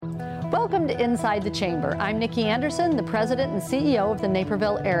Welcome to Inside the Chamber. I'm Nikki Anderson, the President and CEO of the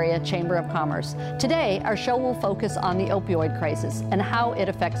Naperville Area Chamber of Commerce. Today, our show will focus on the opioid crisis and how it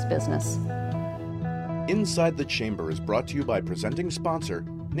affects business. Inside the Chamber is brought to you by presenting sponsor,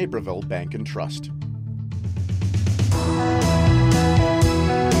 Naperville Bank and Trust.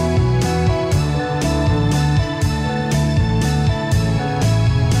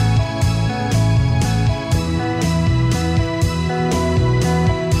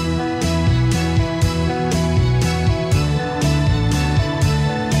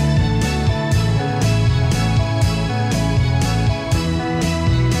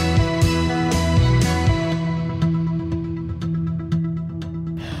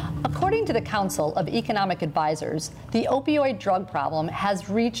 According to the Council of Economic Advisors, the opioid drug problem has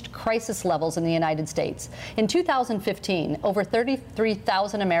reached crisis levels in the United States. In 2015, over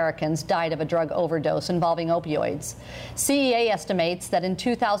 33,000 Americans died of a drug overdose involving opioids. CEA estimates that in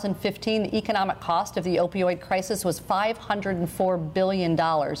 2015, the economic cost of the opioid crisis was $504 billion,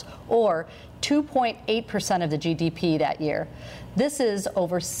 or 2.8% of the GDP that year. This is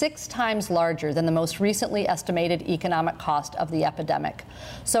over 6 times larger than the most recently estimated economic cost of the epidemic.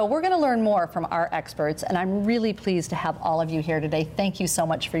 So we're going to learn more from our experts, and I'm really pleased to have all of you here today. Thank you so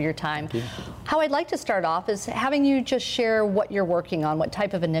much for your time. How I'd like to start off is having you just share what you're working on, what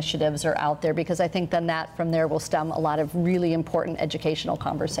type of initiatives are out there, because I think then that from there will stem a lot of really important educational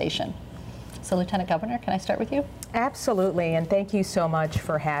conversation. So, Lieutenant Governor, can I start with you? Absolutely, and thank you so much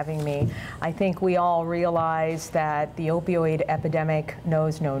for having me. I think we all realize that the opioid epidemic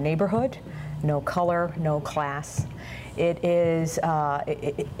knows no neighborhood, no color, no class. It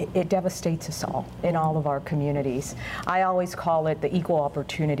devastates us all in all of our communities. I always call it the equal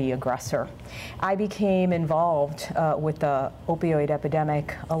opportunity aggressor. I became involved with the opioid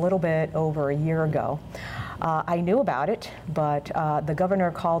epidemic a little bit over a year ago. I knew about it, but the governor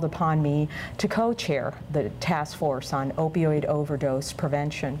called upon me to co-chair the task force on opioid overdose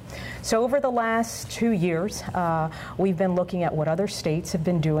prevention. So over the last 2 years, we've been looking at what other states have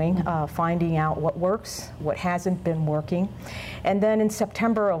been doing, finding out what works, what hasn't been working. And then in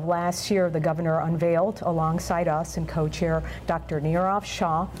September of last year, the governor unveiled, alongside us and co-chair Dr. Nirav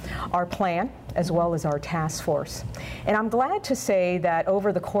Shah, our plan, as well as our task force. And I'm glad to say that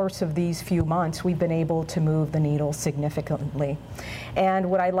over the course of these few months, we've been able to move the needle significantly. And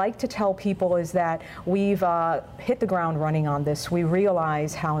what I like to tell people is that we've hit the ground running on this. We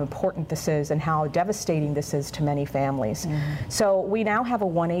realize how important this is and how devastating this is to many families. So we now have a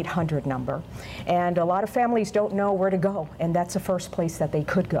 1-800 number, and a lot of families don't know where to go, and that's the first place that they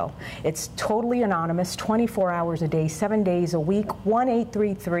could go. It's totally anonymous, 24 hours a day, 7 days a week,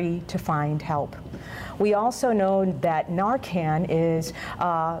 1-833 to find help. We also know that Narcan is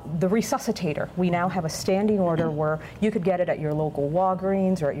the resuscitator. We now have a standing order where you could get it at your local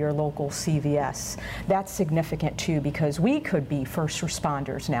Walgreens or at your local CVS. That's significant too, because we could be first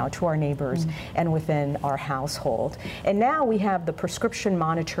responders now to our neighbors and within our household. And now we have the prescription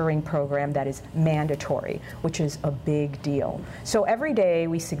monitoring program that is mandatory, which is a big deal. So every day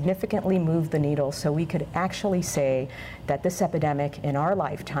we significantly move the needle so we could actually say that this epidemic in our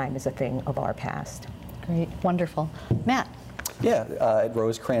lifetime is a thing of our past. Great, wonderful. Matt? Yeah, at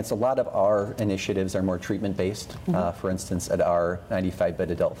Rosecrance, a lot of our initiatives are more treatment-based. For instance, at our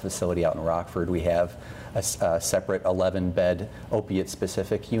 95-bed adult facility out in Rockford, we have a separate 11-bed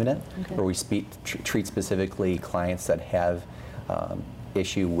opiate-specific unit where we treat specifically clients that have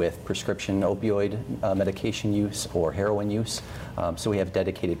issue with prescription opioid medication use or heroin use. So we have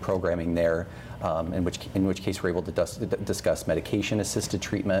dedicated programming there, in which case we're able to discuss medication-assisted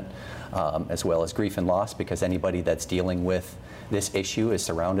treatment, as well as grief and loss, because anybody that's dealing with this issue is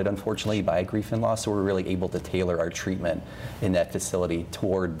surrounded, unfortunately, by grief and loss. So we're really able to tailor our treatment in that facility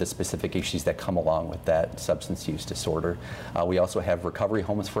toward the specific issues that come along with that substance use disorder. We also have recovery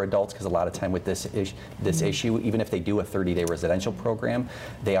homes for adults, because a lot of time with this issue, even if they do a 30-day residential program,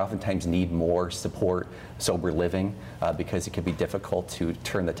 they oftentimes need more support, sober living, because it can be difficult to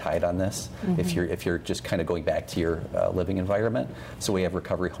turn the tide on this if you're just kind of going back to your living environment. So we have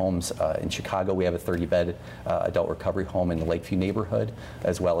recovery homes in Chicago. We have a 30-bed adult recovery home in the Lakeview neighborhood,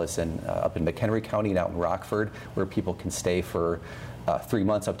 as well as up in McHenry County and out in Rockford, where people can stay for 3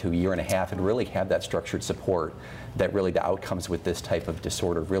 months up to a year and a half and really have that structured support. That really the outcomes with this type of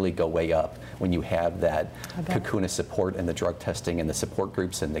disorder really go way up when you have that cocoon of support and the drug testing and the support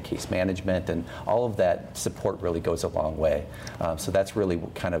groups and the case management, and all of that support really goes a long way. So that's really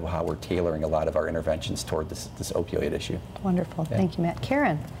kind of how we're tailoring a lot of our interventions toward this opioid issue. Wonderful. Yeah. Thank you, Matt.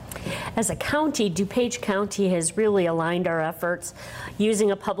 Karen? As a county, DuPage County has really aligned our efforts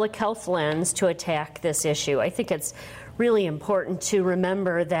using a public health lens to attack this issue. I think it's really important to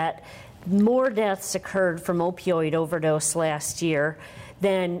remember that more deaths occurred from opioid overdose last year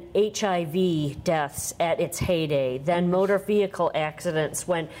than HIV deaths at its heyday, than motor vehicle accidents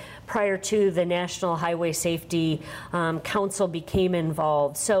when prior to the National Highway Safety Council became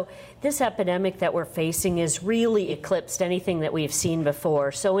involved. So this epidemic that we're facing has really eclipsed anything that we've seen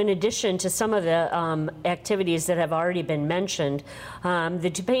before. So in addition to some of the activities that have already been mentioned, the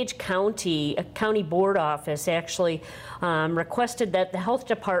DuPage County Board Office actually requested that the health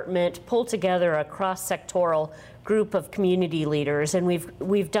department pull together a cross-sectoral group of community leaders, and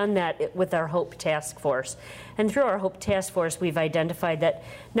we've done that with our HOPE Task Force. And through our HOPE Task Force, we've identified that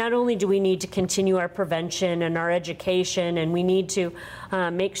not only do we need to continue our prevention and our education, and we need to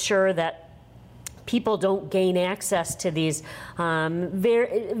make sure that people don't gain access to these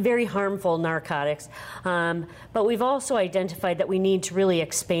very, very harmful narcotics. But we've also identified that we need to really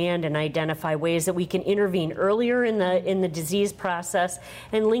expand and identify ways that we can intervene earlier in the disease process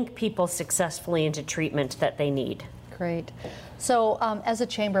and link people successfully into treatment that they need. Great. So as a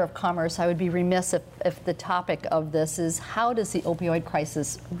Chamber of Commerce, I would be remiss if the topic of this is how does the opioid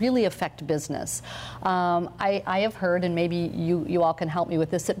crisis really affect business? I have heard, and maybe you all can help me with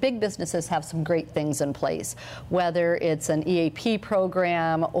this, that big businesses have some great things in place, whether it's an EAP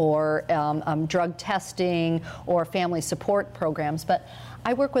program or drug testing or family support programs. But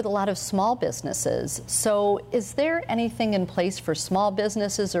I work with a lot of small businesses. So is there anything in place for small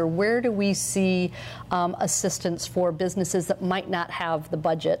businesses, or where do we see assistance for businesses that might not have the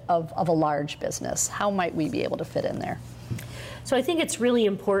budget of a large business? How might we be able to fit in there? So I think it's really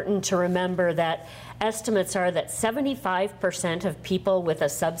important to remember that estimates are that 75% of people with a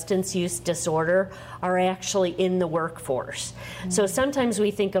substance use disorder are actually in the workforce. So sometimes we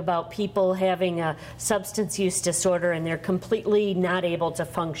think about people having a substance use disorder and they're completely not able to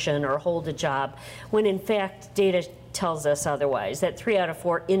function or hold a job, when in fact data tells us otherwise, that 3 out of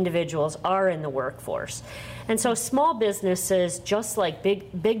 4 individuals are in the workforce. And so small businesses, just like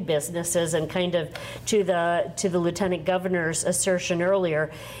big businesses, and kind of to the Lieutenant Governor's assertion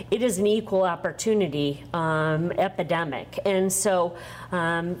earlier, it is an equal opportunity epidemic. And so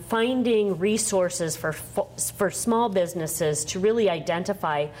finding resources for small businesses to really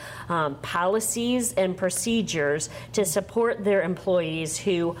identify policies and procedures to support their employees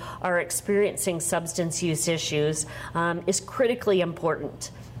who are experiencing substance use issues is critically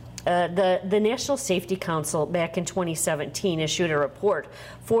important. The National Safety Council back in 2017 issued a report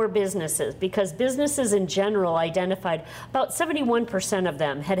for businesses, because businesses in general identified about 71% of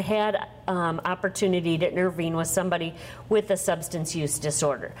them had opportunity to intervene with somebody with a substance use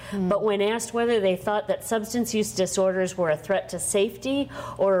disorder. But when asked whether they thought that substance use disorders were a threat to safety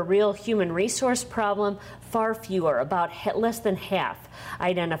or a real human resource problem, far fewer, about less than half,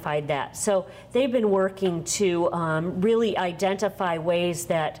 identified that. So they've been working to really identify ways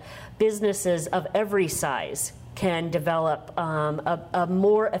that businesses of every size can develop a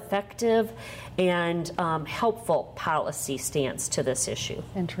more effective and helpful policy stance to this issue.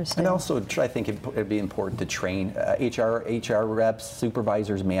 Interesting. And also, I think it'd be important to train HR reps,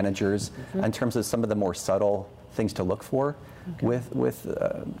 supervisors, managers, in terms of some of the more subtle things to look for.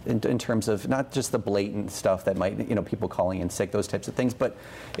 In terms of not just the blatant stuff that might, people calling in sick, those types of things, but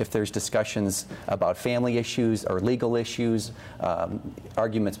if there's discussions about family issues or legal issues,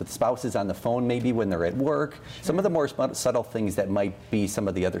 arguments with spouses on the phone maybe when they're at work, some of the more subtle things that might be some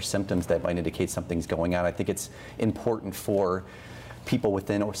of the other symptoms that might indicate something's going on. I think it's important for people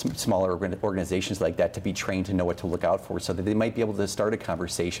within smaller organizations like that to be trained to know what to look out for, so that they might be able to start a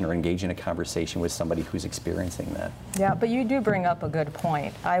conversation or engage in a conversation with somebody who's experiencing that. Yeah, but you do bring up a good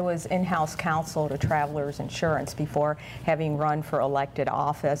point. I was in-house counsel to Travelers Insurance before having run for elected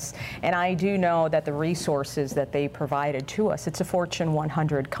office, and I do know that the resources that they provided to us, it's a Fortune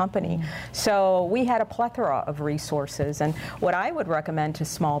 100 company, so we had a plethora of resources, and what I would recommend to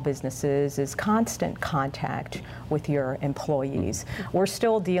small businesses is constant contact with your employees. We're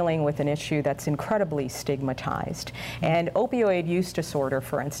still dealing with an issue that's incredibly stigmatized. And opioid use disorder,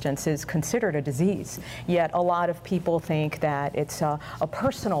 for instance, is considered a disease. Yet a lot of people think that it's a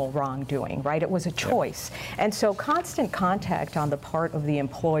personal wrongdoing, right? It was a choice. And so constant contact on the part of the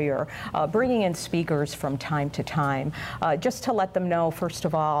employer, bringing in speakers from time to time, just to let them know, first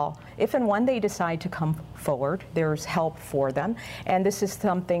of all, if and when they decide to come forward, there's help for them. And this is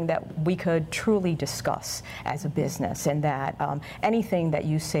something that we could truly discuss as a business, and that anything that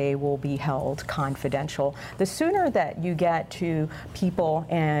you say will be held confidential. The sooner that you get to people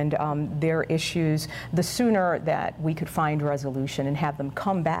and their issues, the sooner that we could find resolution and have them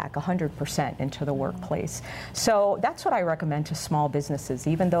come back 100% into the workplace. So that's what I recommend to small businesses,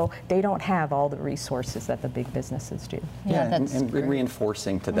 even though they don't have all the resources that the big businesses do. Yeah, and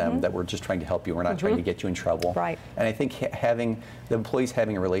reinforcing to them that we're just trying to help you. We're not trying to get you in trouble. Right. And I think having the employees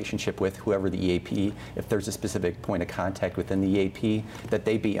having a relationship with whoever the EAP, if there's a specific point of contact within the EAP, that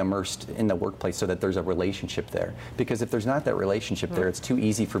they be immersed in the workplace so that there's a relationship there. Because if there's not that relationship there, it's too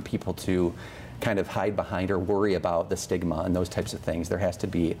easy for people to kind of hide behind or worry about the stigma and those types of things. There has to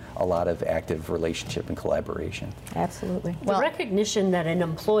be a lot of active relationship and collaboration. Absolutely. The recognition that an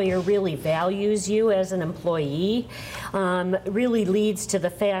employer really values you as an employee really leads to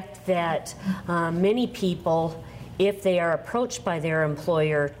the fact that many people, if they are approached by their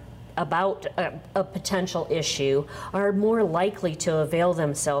employer about a potential issue, are more likely to avail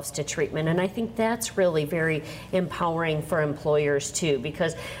themselves to treatment. And I think that's really very empowering for employers too,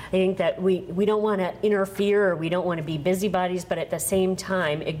 because I think that we don't want to interfere, or we don't want to be busybodies, but at the same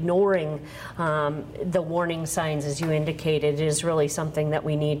time, ignoring the warning signs, as you indicated, is really something that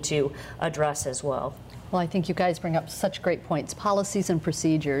we need to address as well. Well, I think you guys bring up such great points. Policies and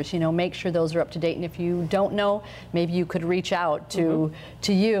procedures, you know, make sure those are up to date. And if you don't know, maybe you could reach out to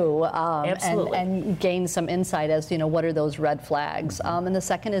you and gain some insight as to, you know, what are those red flags. And the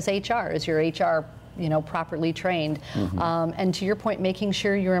second is HR. Is your HR, you know, properly trained? And to your point, making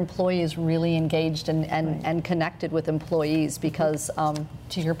sure your employee is really engaged and connected with employees, because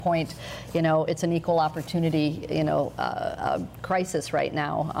to your point, you know, it's an equal opportunity, you know, crisis right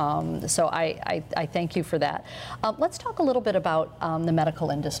now. So I thank you for that. Let's talk a little bit about the medical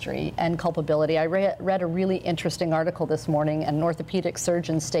industry and culpability. I read a really interesting article this morning, and an orthopedic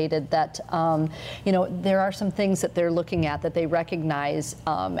surgeon stated that, you know, there are some things that they're looking at that they recognize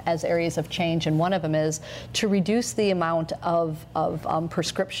as areas of change, and one of them is to reduce the amount of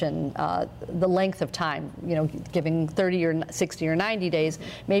prescription, the length of time, you know, giving 30 or 60 or 90 days,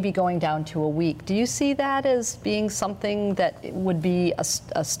 maybe going down to a week. Do you see that as being something that would be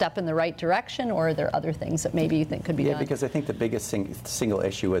a step in the right direction, or are there other things that maybe you think could be done? Yeah, because I think the biggest single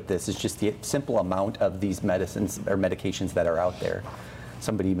issue with this is just the simple amount of these medicines or medications that are out there.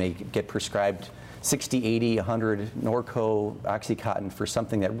 Somebody may get prescribed 60, 80, 100 Norco, Oxycontin for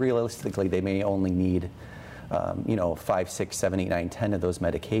something that realistically they may only need, you know, 5, 6, 7, 8, 9, 10 of those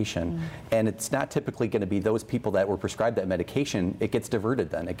medication. And it's not typically going to be those people that were prescribed that medication. It gets diverted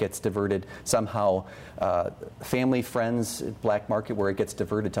then. It gets diverted somehow, family, friends, black market, where it gets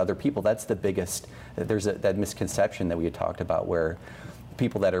diverted to other people. That's the biggest, there's that misconception that we had talked about, where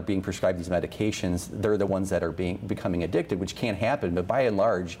people that are being prescribed these medications, they're the ones that are becoming addicted, which can happen, but by and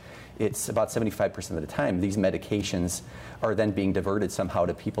large, it's about 75% of the time these medications are then being diverted somehow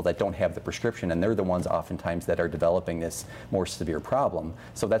to people that don't have the prescription, and they're the ones oftentimes that are developing this more severe problem.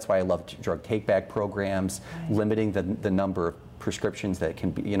 So that's why I love drug take-back programs, limiting the number of prescriptions that can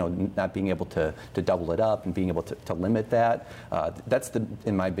be, you know, not being able to double it up and being able to limit that. That's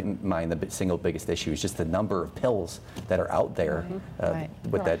in my mind, the single biggest issue is just the number of pills that are out there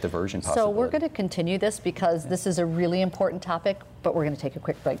with that diversion possibility. So we're going to continue this because this is a really important topic, but we're going to take a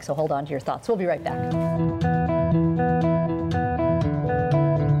quick break. So hold on to your thoughts. We'll be right back.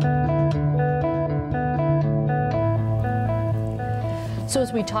 So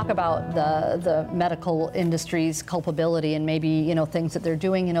as we talk about the medical industry's culpability and maybe, you know, things that they're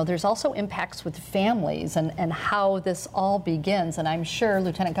doing, you know, there's also impacts with families and how this all begins. And I'm sure,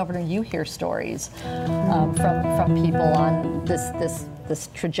 Lieutenant Governor, you hear stories from people on this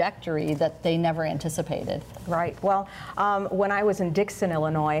trajectory that they never anticipated. Right. Well, when I was in Dixon,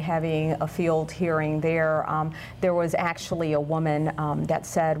 Illinois, having a field hearing there, there was actually a woman that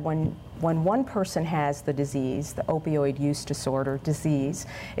said when one person has the disease, the opioid use disorder disease,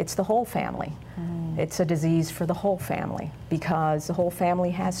 it's the whole family. It's a disease for the whole family because the whole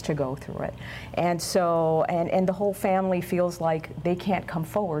family has to go through it. And so, and the whole family feels like they can't come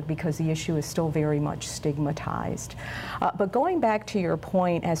forward because the issue is still very much stigmatized. But going back to your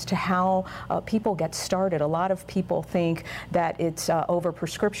point as to how people get started, a lot of people think that it's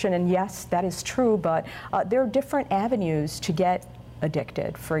overprescription, and yes, that is true, but there are different avenues to get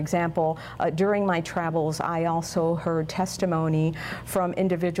addicted. For example, during my travels, I also heard testimony from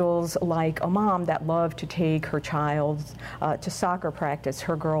individuals like a mom that loved to take her child to soccer practice,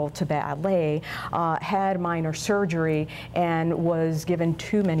 her girl to ballet, had minor surgery and was given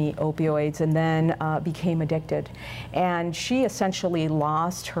too many opioids and then became addicted. And she essentially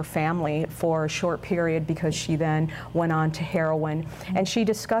lost her family for a short period because she then went on to heroin. And she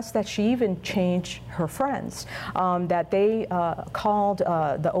discussed that she even changed her friends, that they called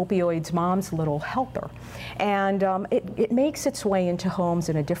the opioids mom's little helper. And it makes its way into homes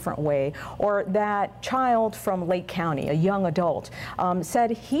in a different way. Or that child from Lake County, a young adult,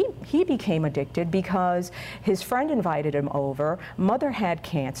 said he became addicted because his friend invited him over, mother had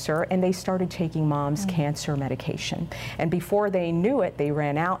cancer, and they started taking mom's cancer medication. And before they knew it, they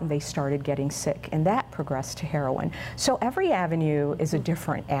ran out and they started getting sick, and that progressed to heroin. So every avenue is a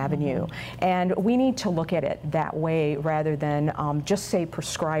different avenue, and we need to look at it that way rather than just say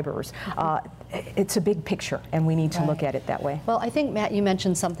prescribers. It's a big picture, and we need to look at it that way. Well, I think, Matt, you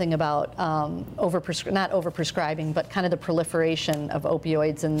mentioned something about not overprescribing, but kind of the proliferation of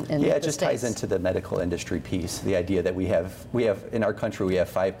opioids in yeah, it the just States. ties into the medical industry piece. The idea that we have in our country, we have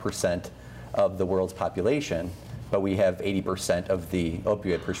 5% of the world's population, but we have 80% of the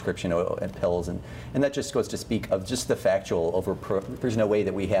opioid prescription and pills, and that just goes to speak of just the factual there's no way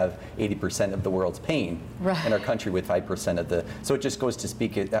that we have 80% of the world's pain in our country with 5% of the, so it just goes to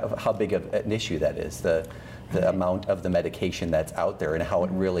speak of how big of an issue that is, the amount of the medication that's out there and how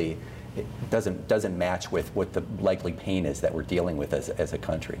it really doesn't match with what the likely pain is that we're dealing with as a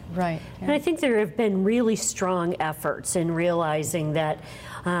country. Right. Yeah. And I think there have been really strong efforts in realizing that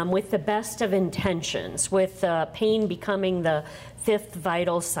with the best of intentions, with pain becoming the fifth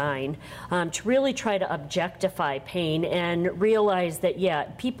vital sign, to really try to objectify pain and realize that, yeah,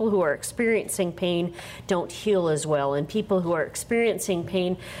 people who are experiencing pain don't heal as well, and people who are experiencing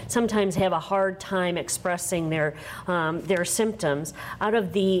pain sometimes have a hard time expressing their symptoms. Out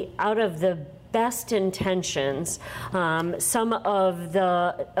of the best intentions, some of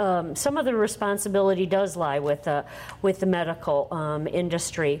the responsibility does lie with the medical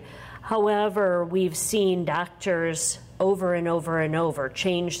industry. However, we've seen doctors over and over and over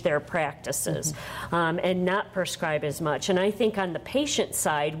change their practices and not prescribe as much. And I think on the patient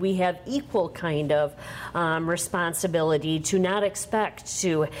side, we have equal kind of responsibility to not expect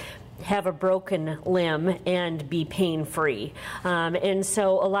to have a broken limb and be pain-free. And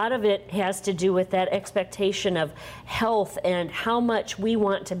so a lot of it has to do with that expectation of health and how much we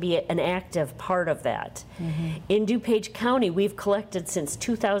want to be an active part of that. In DuPage County, we've collected since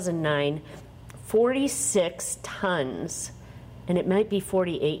 2009 46 tons, and it might be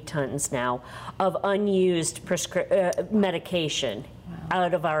 48 tons now, of unused medication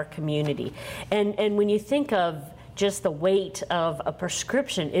out of our community. And when you think of just the weight of a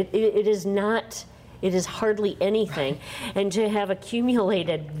prescription, it is hardly anything. And to have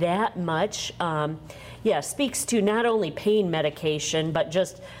accumulated that much, speaks to not only pain medication, but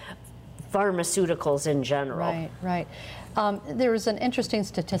just pharmaceuticals in general. Right, right. There was an interesting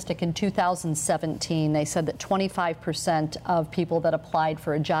statistic in 2017. They said that 25% of people that applied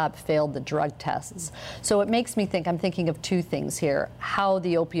for a job failed the drug tests. So it makes me think, I'm thinking of two things here, how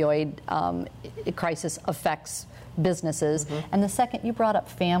the opioid crisis affects businesses, and the second, you brought up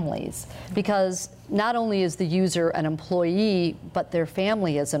families, because not only is the user an employee, but their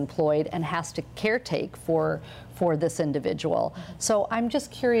family is employed and has to caretake for this individual. So I'm just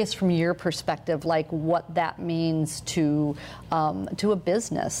curious from your perspective, like what that means to a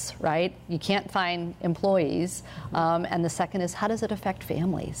business, right? You can't find employees, and the second is, how does it affect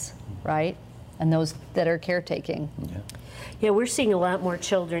families, right? And those that are caretaking. Yeah, we're seeing a lot more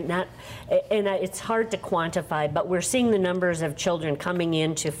children, and it's hard to quantify, but we're seeing the numbers of children coming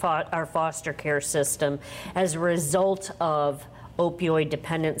into our foster care system as a result of opioid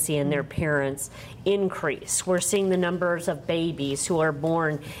dependency and their parents increase. We're seeing the numbers of babies who are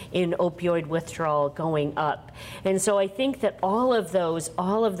born in opioid withdrawal going up. And so I think that all of those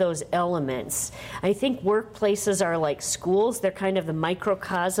elements, I think workplaces are like schools. They're kind of the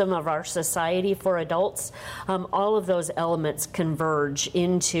microcosm of our society for adults. All of those elements converge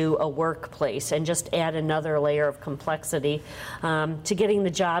into a workplace and just add another layer of complexity to getting the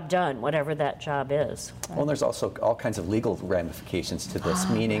job done, whatever that job is. Well, and there's also all kinds of legal ramifications complications to this,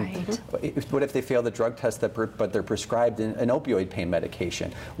 meaning what if they fail the drug test but they're prescribed an opioid pain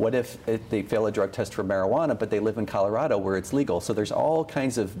medication? What if they fail a drug test for marijuana but they live in Colorado where it's legal? So there's all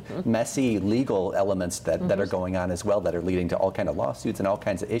kinds of messy legal elements that are going on as well that are leading to all kinds of lawsuits and all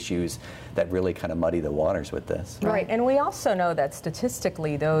kinds of issues that really kind of muddy the waters with this. Right, and we also know that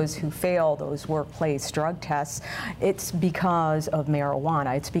statistically those who fail those workplace drug tests, it's because of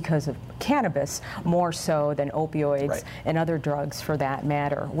marijuana, it's because of cannabis more so than opioids and other drugs for that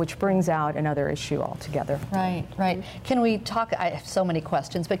matter, which brings out another issue altogether. Right, right. Can we talk, I have so many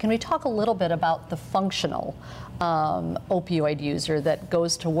questions, but can we talk a little bit about the functional opioid user that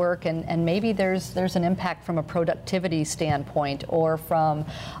goes to work and maybe there's an impact from a productivity standpoint or from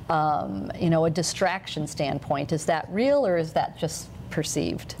a distraction standpoint? Is that real or is that just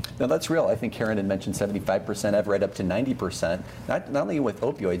perceived? No, that's real. I think Karen had mentioned 75%. I've read up to 90%. Not only with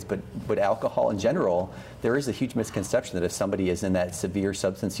opioids, but alcohol in general. There is a huge misconception that if somebody is in that severe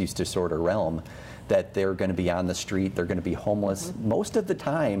substance use disorder realm, that they're going to be on the street, they're going to be homeless. Most of the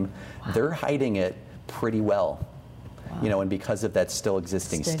time, they're hiding it pretty well. You know, and because of that still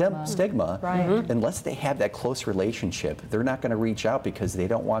existing stigma, unless they have that close relationship, they're not going to reach out because they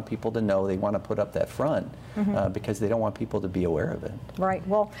don't want people to know. They want to put up that front because they don't want people to be aware of it. Right.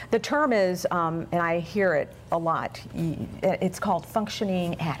 Well, the term is, and I hear it a lot, it's called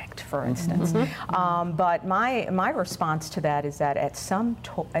functioning addict, for instance. But my response to that is that at some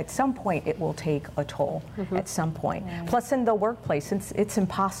point it will take a toll. At some point. Plus, in the workplace, it's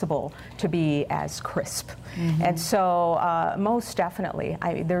impossible to be as crisp. And so most definitely,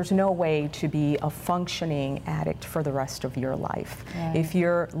 there's no way to be a functioning addict for the rest of your life. If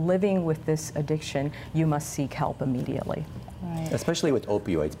you're living with this addiction, you must seek help immediately. Especially with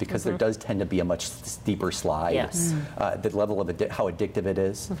opioids, because there does tend to be a much steeper slide. The level of how addictive it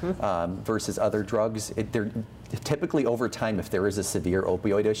is versus other drugs. Typically, over time, if there is a severe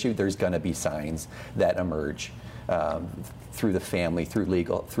opioid issue, there's going to be signs that emerge. Through the family, through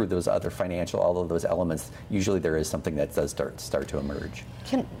legal, through those other financial, all of those elements, usually there is something that does start to emerge.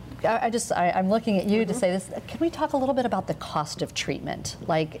 I'm looking at you to say this. Can we talk a little bit about the cost of treatment?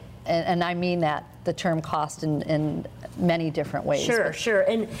 Like, and I mean that the term cost in many different ways. Sure,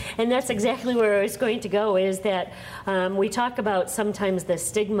 and that's exactly where I was going to go. Is that we talk about sometimes the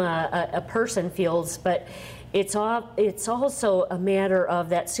stigma a person feels, but it's also a matter of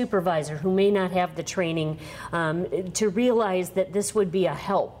that supervisor who may not have the training to realize that this would be a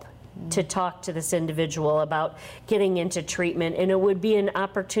help to talk to this individual about getting into treatment, and it would be an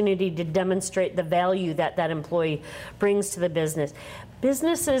opportunity to demonstrate the value that that employee brings to the business.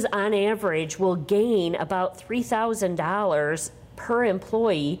 Businesses on average will gain about $3,000 per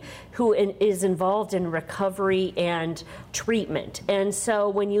employee who is involved in recovery and treatment. And so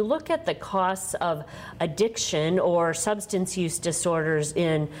when you look at the costs of addiction or substance use disorders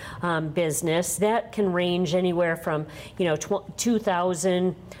in business, that can range anywhere from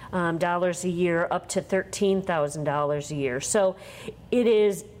 $2,000 a year up to $13,000 a year. So it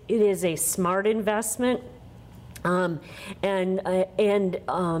is a smart investment.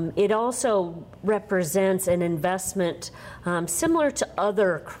 It also represents an investment similar to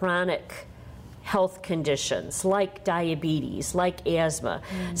other chronic health conditions like diabetes, like asthma.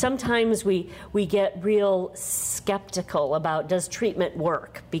 Sometimes we get real skeptical about, does treatment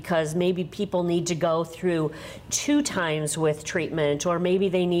work? Because maybe people need to go through 2 times with treatment, or maybe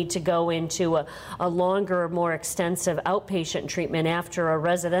they need to go into a longer, more extensive outpatient treatment after a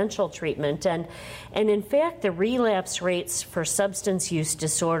residential treatment. And in fact, the relapse rates for substance use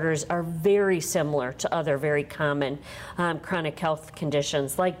disorders are very similar to other very common chronic health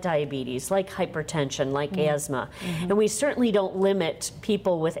conditions like diabetes, like hypertension, like asthma. And we certainly don't limit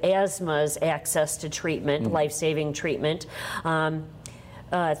people with asthma's access to treatment, life-saving treatment,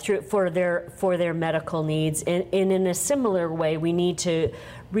 for their medical needs. And in a similar way, we need to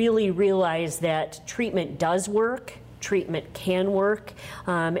really realize that treatment does work. Treatment can work,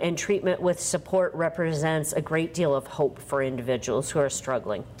 and treatment with support represents a great deal of hope for individuals who are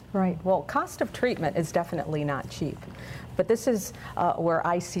struggling. Right. Well, cost of treatment is definitely not cheap. But this is where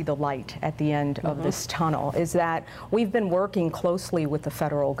I see the light at the end of this tunnel, is that we've been working closely with the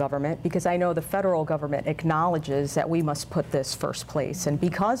federal government, because I know the federal government acknowledges that we must put this first place. And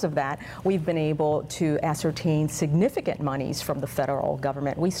because of that, we've been able to ascertain significant monies from the federal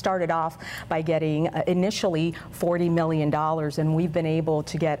government. We started off by getting initially $40 million, and we've been able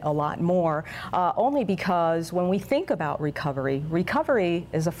to get a lot more, only because when we think about recovery, recovery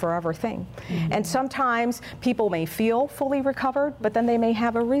is a forever thing. And sometimes people may feel fully recovered, but then they may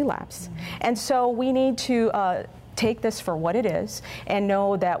have a relapse. And so we need to take this for what it is and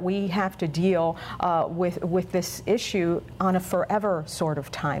know that we have to deal with this issue on a forever sort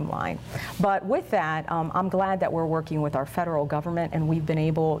of timeline. But with that, I'm glad that we're working with our federal government and we've been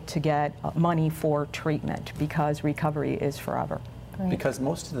able to get money for treatment because recovery is forever. Because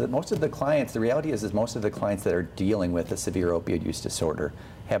most of the clients, the reality is most of the clients that are dealing with a severe opioid use disorder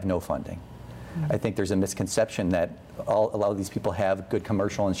have no funding. I think there's a misconception that a lot of these people have good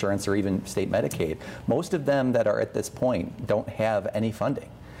commercial insurance or even state Medicaid. Most of them that are at this point don't have any funding.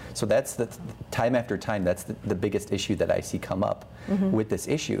 So that's time after time, that's the biggest issue that I see come up with this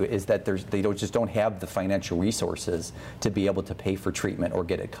issue is that they just don't have the financial resources to be able to pay for treatment or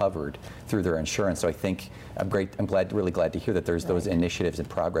get it covered through their insurance. So I think I'm really glad to hear that there's those initiatives and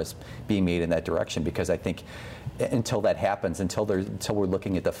progress being made in that direction, because I think until that happens, until we're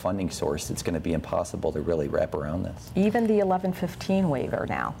looking at the funding source, it's going to be impossible to really wrap around this. Even the 1115 waiver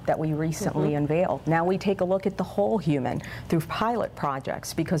now that we recently unveiled, now we take a look at the whole human through pilot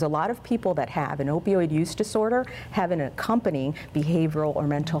projects, because a lot of people that have an opioid use disorder have an accompanying behavioral or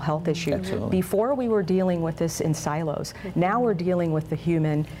mental health issue. Absolutely. Before we were dealing with this in silos. Now we're dealing with the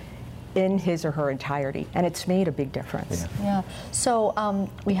human in his or her entirety, and it's made a big difference. Yeah. So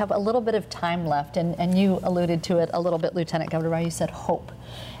we have a little bit of time left, and you alluded to it a little bit, Lieutenant Governor Rao. You said hope.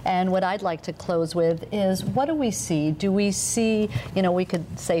 And what I'd like to close with is, what do we see? Do we see, we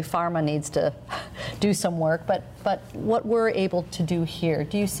could say pharma needs to do some work, but what we're able to do here,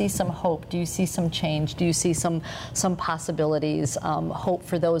 do you see some hope? Do you see some change? Do you see some possibilities? Hope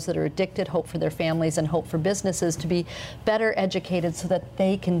for those that are addicted, hope for their families, and hope for businesses to be better educated so that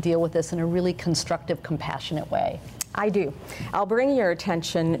they can deal with this in a really constructive, compassionate way? I do. I'll bring your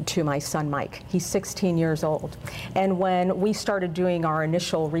attention to my son, Mike. He's 16 years old. And when we started doing our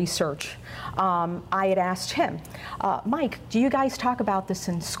initial research, I had asked him, Mike, do you guys talk about this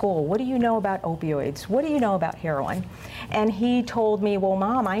in school? What do you know about opioids? What do you know about heroin? And he told me, well,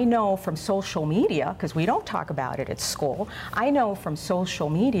 Mom, I know from social media, because we don't talk about it at school, I know from social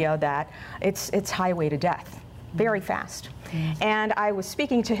media that it's highway to death, very fast. And I was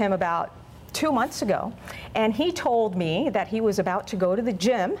speaking to him about 2 months ago, and he told me that he was about to go to the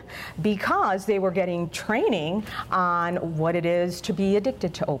gym because they were getting training on what it is to be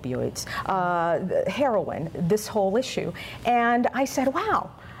addicted to opioids, heroin, this whole issue. And I said, wow,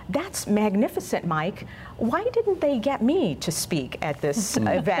 that's magnificent, Mike. Why didn't they get me to speak at this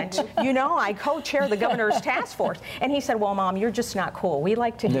event? I co-chair the governor's task force. And he said, well, Mom, you're just not cool. We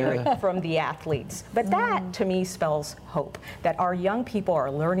like to hear it from the athletes. But that, to me, spells hope, that our young people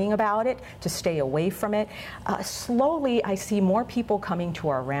are learning about it, to stay away from it. Slowly, I see more people coming to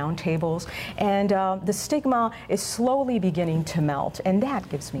our roundtables, and the stigma is slowly beginning to melt, and that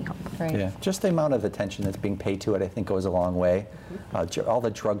gives me hope. Right. Yeah, just the amount of attention that's being paid to it, I think, goes a long way. All the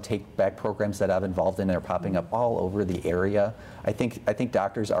drug take-back programs that I'm involved in are popping up all over the area. I think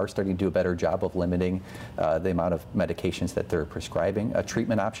doctors are starting to do a better job of limiting the amount of medications that they're prescribing.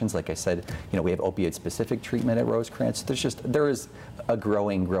 Treatment options, like I said, we have opioid-specific treatment at Rosecrance. There is a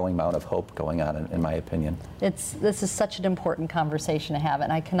growing amount of hope going on, in my opinion. This is such an important conversation to have,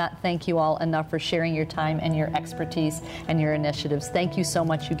 and I cannot thank you all enough for sharing your time and your expertise and your initiatives. Thank you so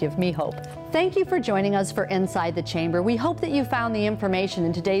much. You give me hope. Thank you for joining us for Inside the Chamber. We hope that you found the information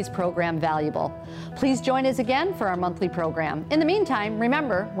in today's program valuable. Please join us again for our monthly program. In the meantime,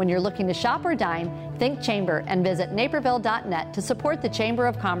 remember, when you're looking to shop or dine, think Chamber and visit naperville.net to support the Chamber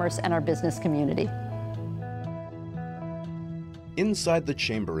of Commerce and our business community. Inside the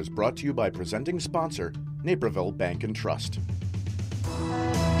Chamber is brought to you by presenting sponsor, Naperville Bank and Trust.